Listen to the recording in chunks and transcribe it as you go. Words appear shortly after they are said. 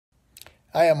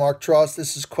Hi, I'm Mark Tross.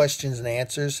 This is Questions and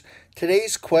Answers.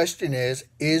 Today's question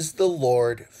is the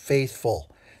Lord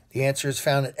faithful? The answer is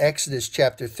found in Exodus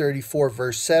chapter 34,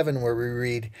 verse 7, where we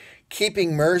read,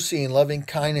 keeping mercy and loving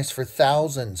kindness for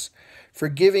thousands,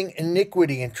 forgiving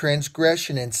iniquity and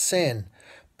transgression and sin,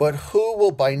 but who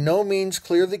will by no means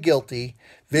clear the guilty,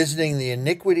 visiting the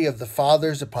iniquity of the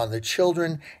fathers upon the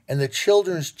children and the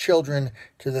children's children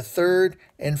to the third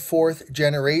and fourth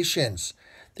generations.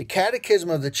 The Catechism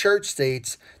of the Church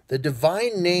states, the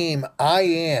divine name I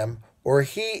am, or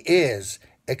He is,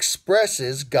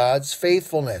 expresses God's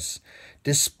faithfulness.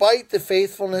 Despite the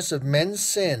faithfulness of men's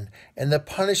sin and the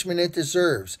punishment it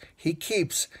deserves, He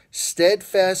keeps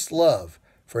steadfast love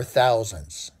for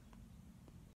thousands.